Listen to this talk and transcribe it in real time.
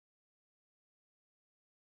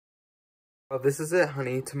Well, this is it,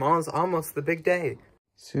 honey. Tomorrow's almost the big day.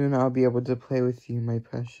 Soon I'll be able to play with you, my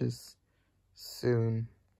precious. Soon.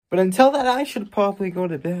 But until that, I should probably go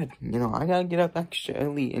to bed. You know, I gotta get up extra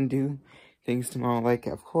early and do things tomorrow. Like,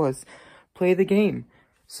 of course, play the game.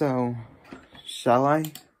 So, shall I?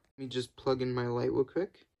 Let me just plug in my light real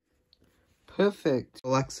quick. Perfect.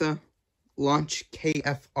 Alexa, launch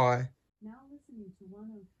KFR. Now listening to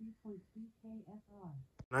 103.3 KFR.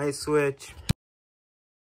 Nice switch.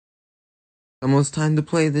 Almost time to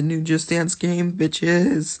play the new Just Dance game,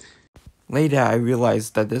 bitches. Later, I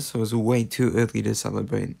realized that this was way too early to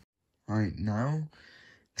celebrate. Alright, now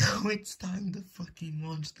it's time to fucking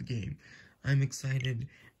launch the game. I'm excited.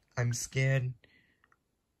 I'm scared.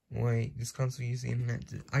 Wait, this console using the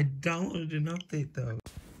internet. I downloaded an update, though.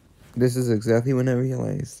 This is exactly when I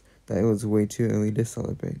realized that it was way too early to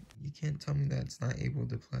celebrate. You can't tell me that it's not able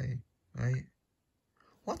to play, right?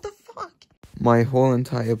 What the fuck? My whole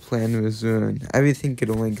entire plan was ruined. Everything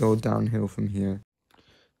could only go downhill from here.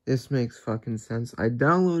 This makes fucking sense. I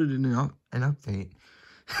downloaded an update.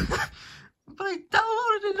 But I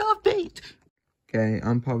downloaded an update! Okay,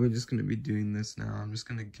 I'm probably just gonna be doing this now. I'm just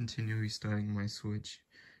gonna continue restarting my Switch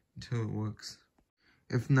until it works.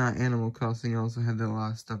 If not, Animal Crossing also had the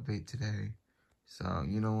last update today. So,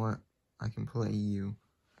 you know what? I can play you.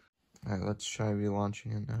 Alright, let's try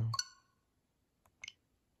relaunching it now.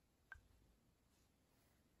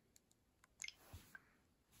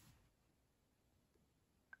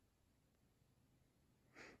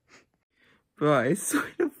 Bro, I swear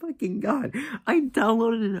to fucking God, I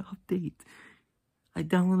downloaded an update. I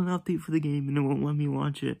downloaded an update for the game and it won't let me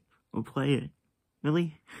launch it or play it.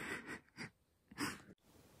 Really?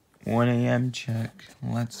 1 a.m. check.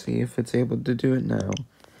 Let's see if it's able to do it now.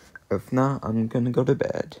 If not, I'm gonna go to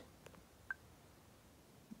bed.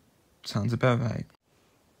 Sounds about right.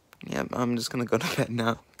 Yep, I'm just gonna go to bed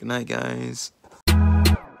now. Good night, guys.